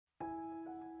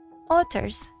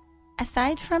Otters.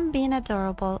 Aside from being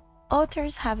adorable,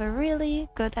 otters have a really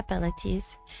good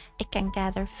abilities. It can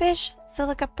gather fish,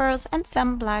 silica pearls, and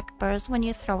some black pearls when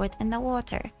you throw it in the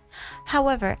water.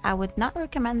 However, I would not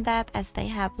recommend that as they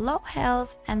have low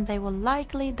health and they will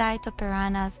likely die to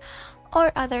piranhas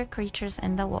or other creatures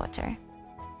in the water.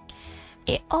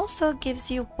 It also gives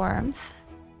you warmth,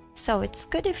 so it's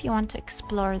good if you want to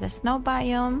explore the snow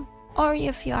biome or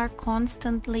if you are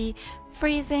constantly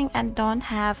freezing and don't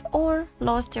have or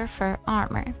lost your fur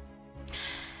armor.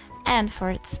 And for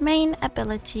its main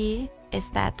ability is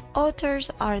that otters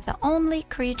are the only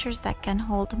creatures that can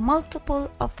hold multiple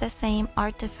of the same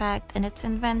artifact in its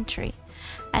inventory,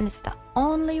 and it's the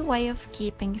only way of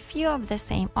keeping few of the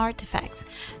same artifacts.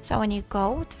 So when you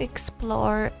go to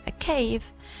explore a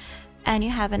cave and you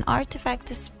have an artifact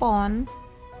to spawn,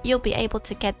 you'll be able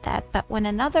to get that, but when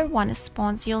another one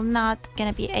spawns, you're not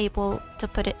gonna be able to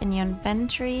put it in your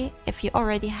inventory if you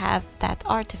already have that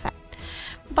artifact.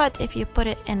 But if you put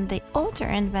it in the otter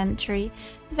inventory,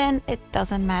 then it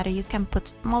doesn't matter, you can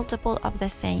put multiple of the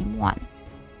same one.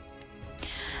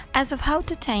 As of how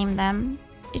to tame them,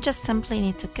 you just simply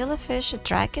need to kill a fish,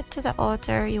 drag it to the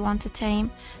otter you want to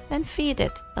tame, then feed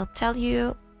it. It'll tell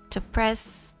you to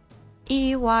press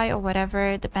E, Y, or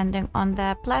whatever depending on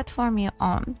the platform you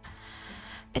own.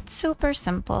 It's super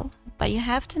simple, but you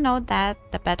have to know that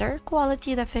the better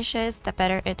quality the fish is, the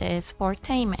better it is for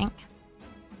taming.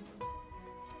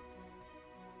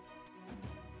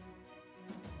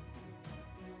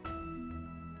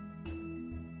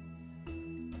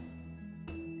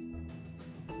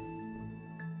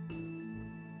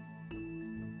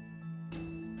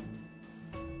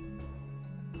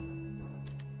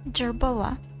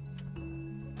 Jerboa.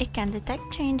 It can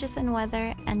detect changes in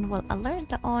weather and will alert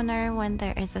the owner when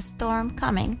there is a storm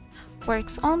coming.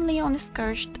 Works only on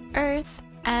Scorched Earth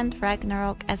and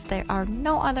Ragnarok as there are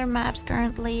no other maps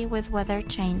currently with weather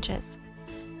changes.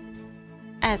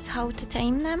 As how to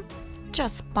tame them?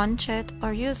 Just punch it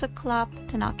or use a club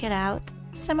to knock it out,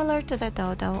 similar to the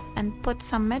dodo, and put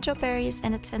some mejo berries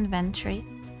in its inventory.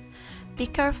 Be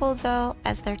careful though,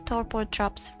 as their torpor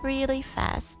drops really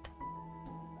fast.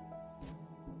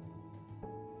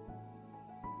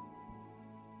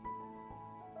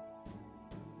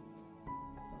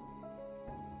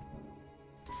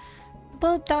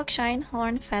 Bulldog,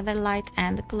 Shinehorn, Featherlight,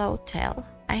 and Glowtail.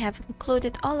 I have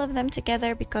included all of them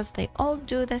together because they all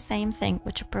do the same thing,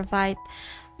 which provide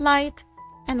light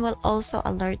and will also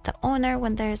alert the owner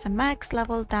when there is a max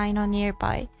level dino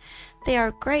nearby. They are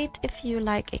great if you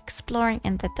like exploring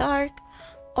in the dark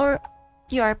or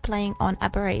you are playing on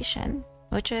Aberration,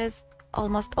 which is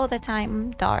almost all the time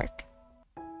dark.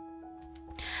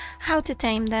 How to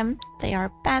tame them? They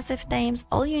are passive tames.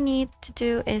 All you need to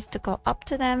do is to go up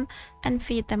to them and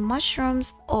feed them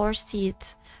mushrooms or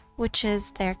seeds, which is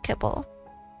their kibble,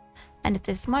 and it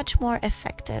is much more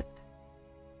effective.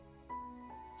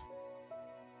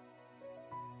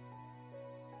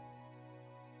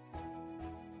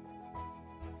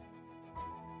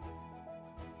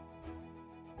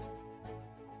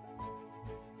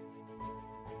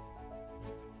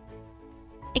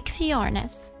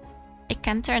 Ichthyornis. It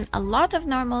can turn a lot of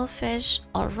normal fish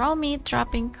or raw meat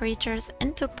dropping creatures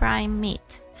into prime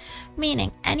meat,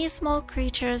 meaning any small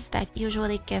creatures that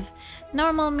usually give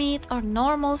normal meat or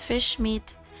normal fish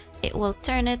meat, it will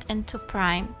turn it into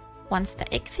prime. Once the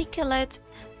ichthy kill it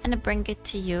and bring it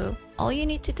to you, all you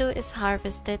need to do is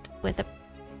harvest it with a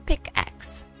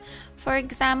pickaxe. For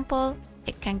example,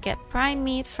 it can get prime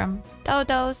meat from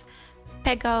dodos,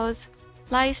 pegos,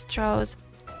 lystros,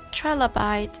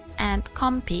 trilobite, and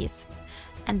compies.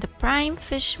 And the prime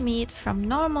fish meat from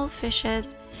normal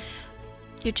fishes,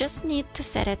 you just need to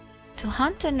set it to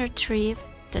hunt and retrieve,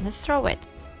 then throw it.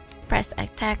 Press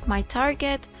attack my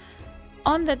target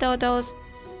on the dodos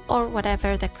or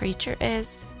whatever the creature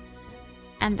is,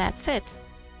 and that's it.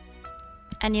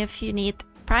 And if you need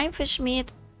prime fish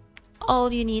meat,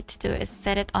 all you need to do is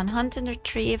set it on hunt and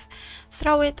retrieve,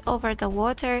 throw it over the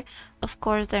water. Of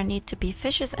course, there need to be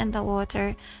fishes in the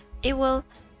water. It will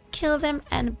kill them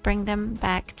and bring them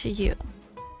back to you.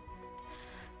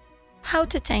 How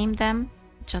to tame them?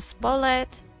 Just boil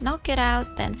it, knock it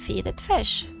out, then feed it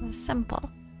fish. Simple.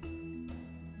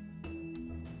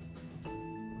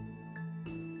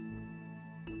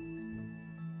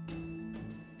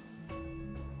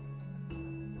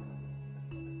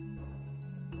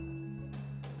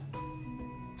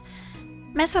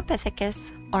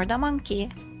 Mesopithecus, or the monkey.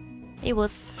 It will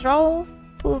throw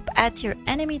poop at your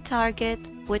enemy target,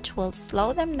 which will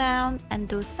slow them down and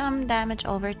do some damage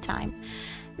over time.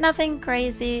 Nothing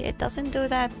crazy, it doesn't do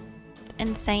that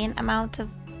insane amount of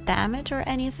damage or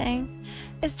anything.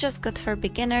 It's just good for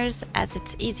beginners as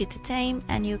it's easy to tame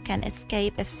and you can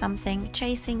escape if something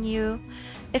chasing you,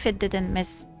 if it didn't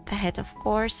miss the hit, of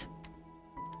course.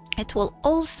 It will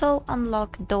also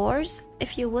unlock doors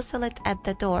if you whistle it at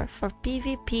the door, for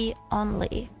PvP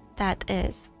only, that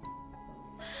is.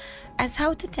 As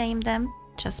how to tame them,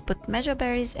 just put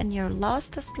mejoberries in your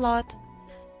last slot,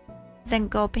 then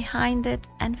go behind it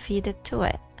and feed it to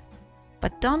it.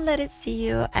 But don't let it see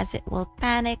you as it will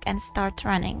panic and start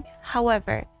running.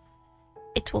 However,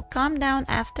 it will calm down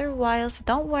after a while, so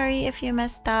don't worry if you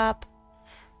messed up.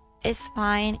 It's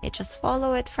fine, you just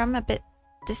follow it from a bit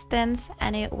distance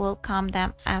and it will calm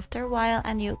down after a while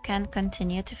and you can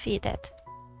continue to feed it.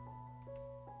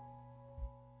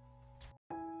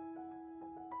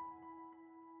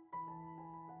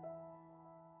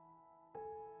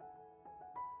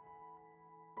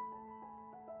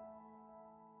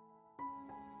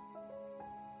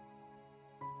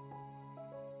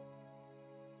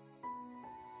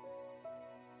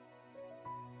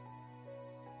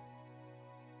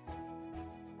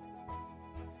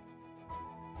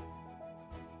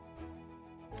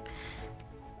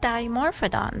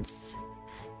 Dimorphodons.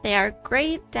 They are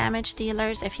great damage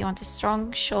dealers. If you want a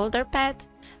strong shoulder pet,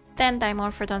 then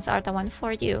Dimorphodons are the one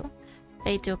for you.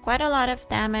 They do quite a lot of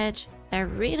damage. They're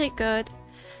really good.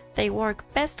 They work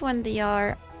best when they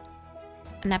are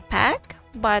in a pack,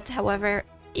 but however,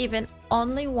 even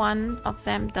only one of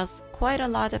them does quite a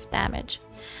lot of damage.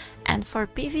 And for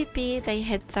PvP, they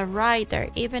hit the rider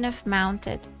even if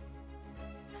mounted.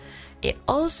 It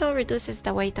also reduces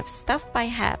the weight of stuff by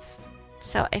half.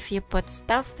 So if you put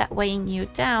stuff that weighing you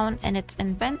down in its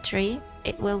inventory,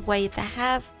 it will weigh the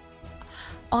half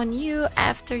on you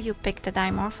after you pick the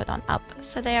Dimorphodon up.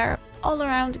 So they are all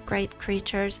around great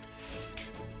creatures.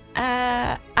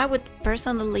 I would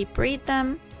personally breed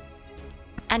them,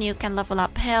 and you can level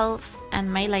up health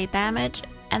and melee damage,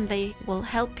 and they will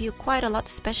help you quite a lot,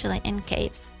 especially in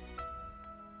caves.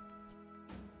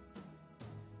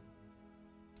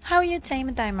 How you tame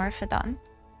a Dimorphodon?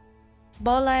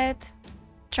 Bullet.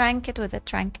 Trank it with the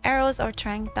trank arrows or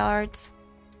trank darts.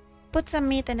 Put some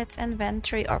meat in its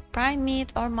inventory, or prime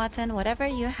meat or mutton, whatever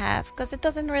you have, because it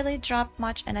doesn't really drop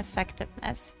much in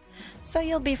effectiveness. So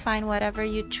you'll be fine whatever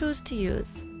you choose to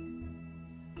use.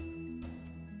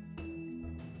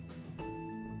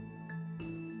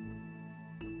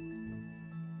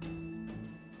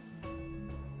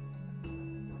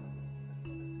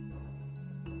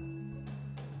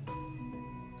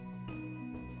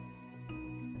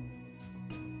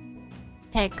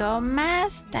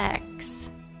 Hegomastax.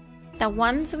 The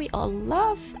ones we all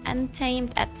love and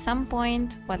tamed at some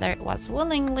point, whether it was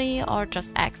willingly or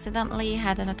just accidentally,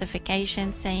 had a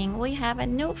notification saying we have a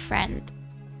new friend.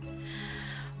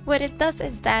 What it does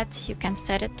is that you can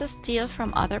set it to steal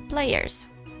from other players.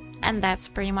 And that's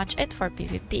pretty much it for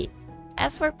PvP.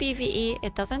 As for PvE,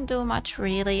 it doesn't do much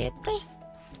really. It just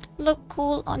look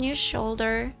cool on your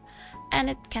shoulder and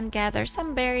it can gather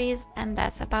some berries, and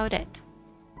that's about it.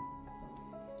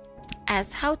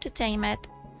 As how to tame it,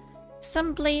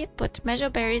 simply put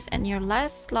mejoberries in your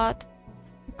last slot,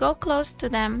 go close to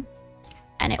them,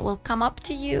 and it will come up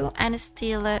to you and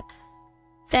steal it,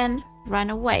 then run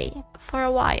away for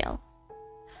a while.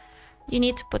 You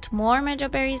need to put more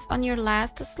mejoberries on your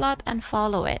last slot and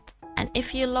follow it. And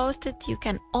if you lost it, you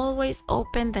can always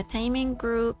open the taming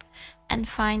group and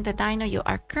find the dino you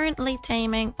are currently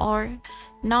taming or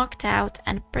knocked out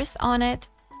and press on it,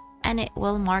 and it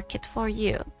will mark it for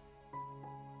you.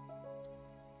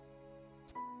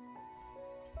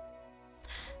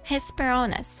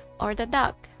 Hesperornis, or the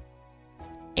duck.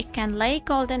 It can lay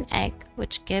golden egg,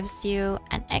 which gives you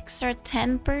an extra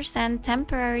 10%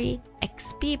 temporary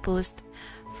XP boost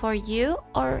for you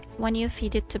or when you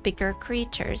feed it to bigger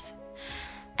creatures,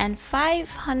 and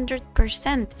 500%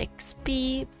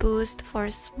 XP boost for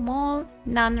small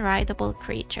non-rideable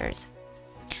creatures.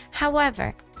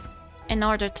 However, in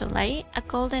order to lay a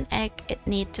golden egg, it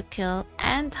needs to kill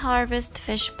and harvest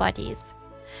fish bodies.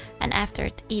 And after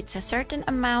it eats a certain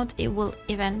amount, it will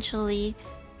eventually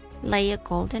lay a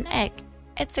golden egg.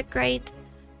 It's a great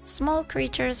small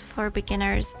creatures for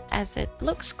beginners as it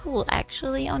looks cool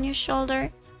actually on your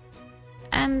shoulder.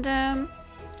 And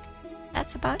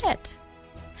that's about it.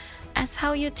 As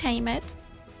how you tame it,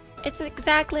 it's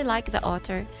exactly like the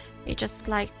otter. You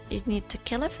need to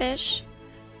kill a fish,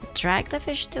 drag the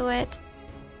fish to it,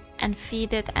 and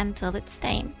feed it until it's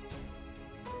tame.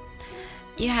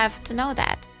 You have to know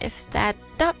that if that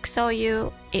duck saw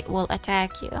you, it will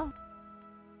attack you.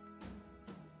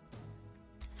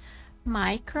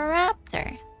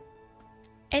 Microraptor.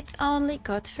 It's only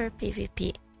good for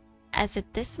PvP. as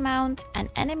it dismounts an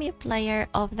enemy player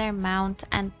of their mount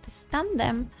and stun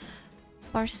them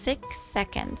for 6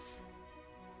 seconds.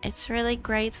 It's really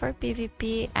great for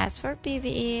PvP. As for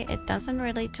PvE, it doesn't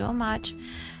really do much.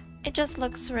 It just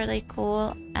looks really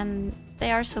cool, and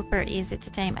they are super easy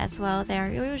to tame as well. They are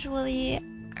usually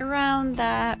around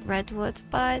the redwood,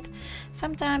 but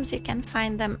sometimes you can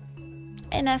find them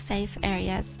in a safe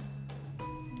areas.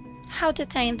 How to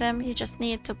tame them? You just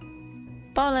need to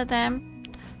bully them,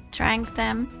 trank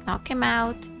them, knock him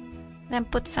out, then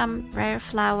put some rare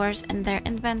flowers in their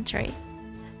inventory.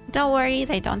 Don't worry,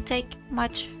 they don't take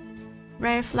much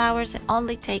rare flowers. It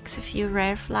only takes a few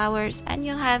rare flowers and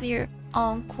you'll have your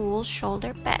own cool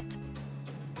shoulder pet.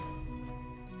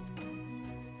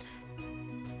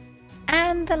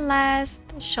 And the last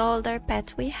shoulder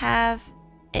pet we have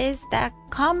is the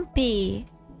Compy.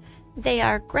 They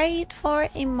are great for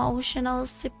emotional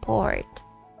support.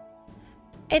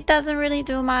 It doesn't really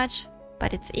do much,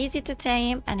 but it's easy to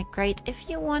tame and great if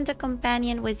you want a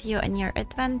companion with you in your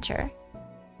adventure.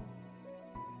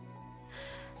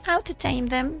 How to tame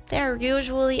them? They're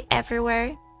usually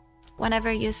everywhere.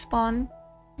 Whenever you spawn,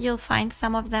 you'll find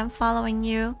some of them following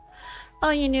you.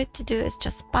 All you need to do is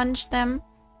just punch them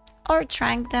or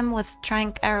trank them with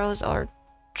trank arrows or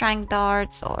trank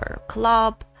darts or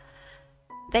club.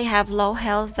 They have low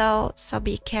health though, so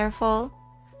be careful.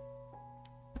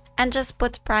 And just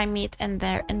put prime meat in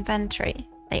their inventory.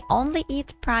 They only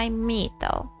eat prime meat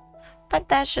though, but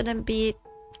that shouldn't be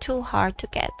too hard to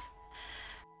get.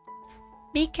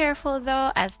 Be careful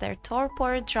though, as their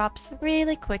torpor drops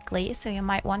really quickly, so you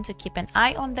might want to keep an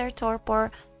eye on their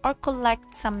torpor or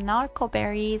collect some narco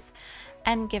berries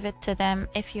and give it to them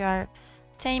if you are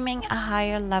taming a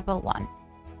higher level one.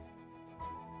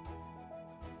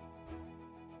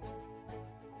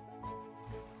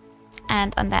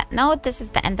 And on that note, this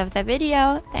is the end of the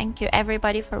video. Thank you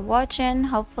everybody for watching.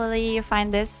 Hopefully you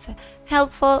find this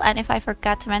helpful, and if I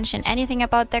forgot to mention anything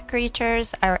about the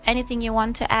creatures or anything you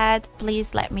want to add,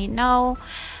 please let me know.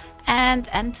 And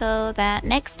until the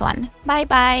next one, bye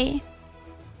bye.